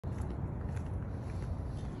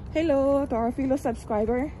Hello to our fellow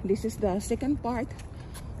subscriber. This is the second part.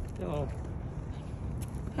 Hello.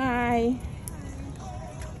 Hi.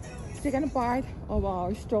 Second part of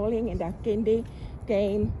our strolling in the Candy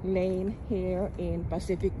Cane Lane here in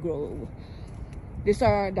Pacific Grove. These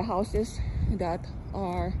are the houses that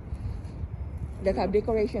have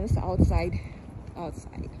decorations outside.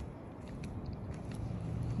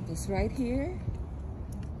 Just right here.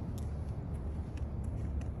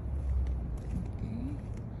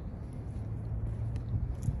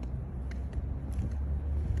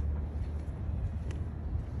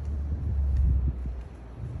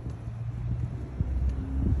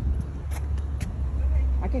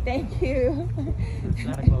 Okay, thank you.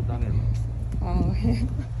 Santa Claus down there. Oh,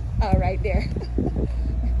 oh, right there.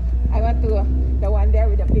 I went to the one there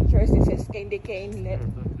with the pictures. It says Candy Cane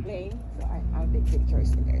Lane. So I'll take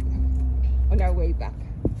pictures in there on our way back.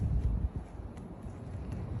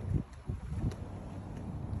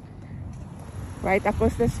 Right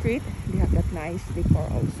across the street, they have that nice decor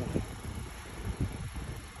also.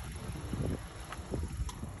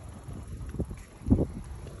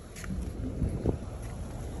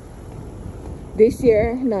 This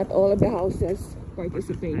year, not all of the houses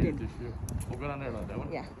participated. This year. We'll go down there like that one.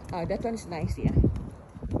 Yeah, that one's nice, yeah.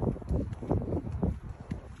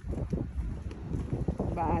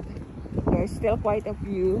 But there's still quite a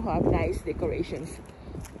few who have nice decorations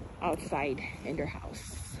outside in their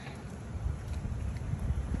house.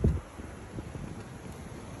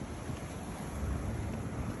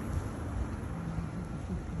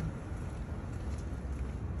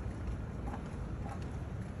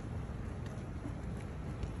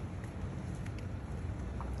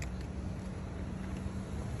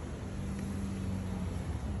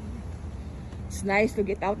 It's nice to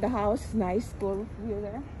get out the house. Nice cool view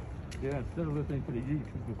there. Yeah, instead of listening to the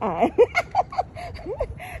YouTube.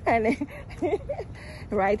 And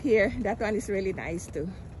right here, that one is really nice too.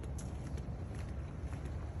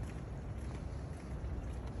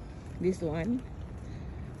 This one.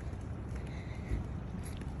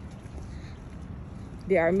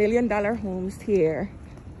 There are $1 million homes here.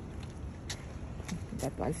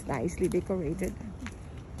 That one's nicely decorated.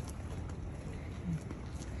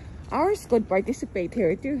 Ours could participate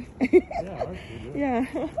here too. Yeah, ours too. Yeah.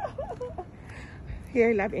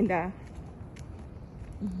 Here, love, in the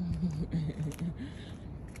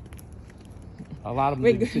a lot of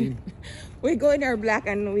them we go in our black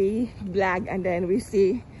and we blag, and then we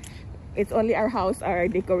see it's only our house are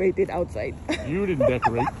decorated outside. You didn't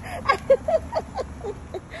decorate.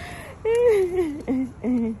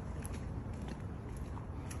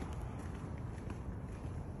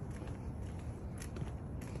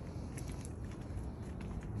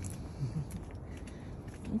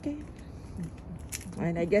 Okay.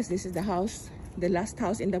 And I guess this is the house, the last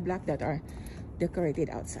house in the block that are decorated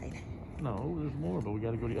outside. No, there's more, but we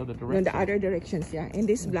got to go the other direction. No, in the other directions, yeah. In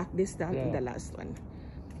this block, this down in the last one.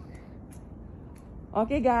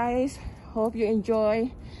 Okay, guys. Hope you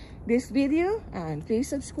enjoy this video, and please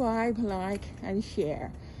subscribe, like, and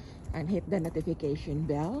share, and hit the notification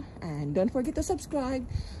bell. And don't forget to subscribe.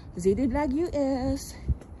 ZD Vlog US.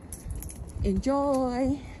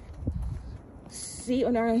 Enjoy. See you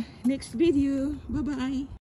on our next video. Bye-bye.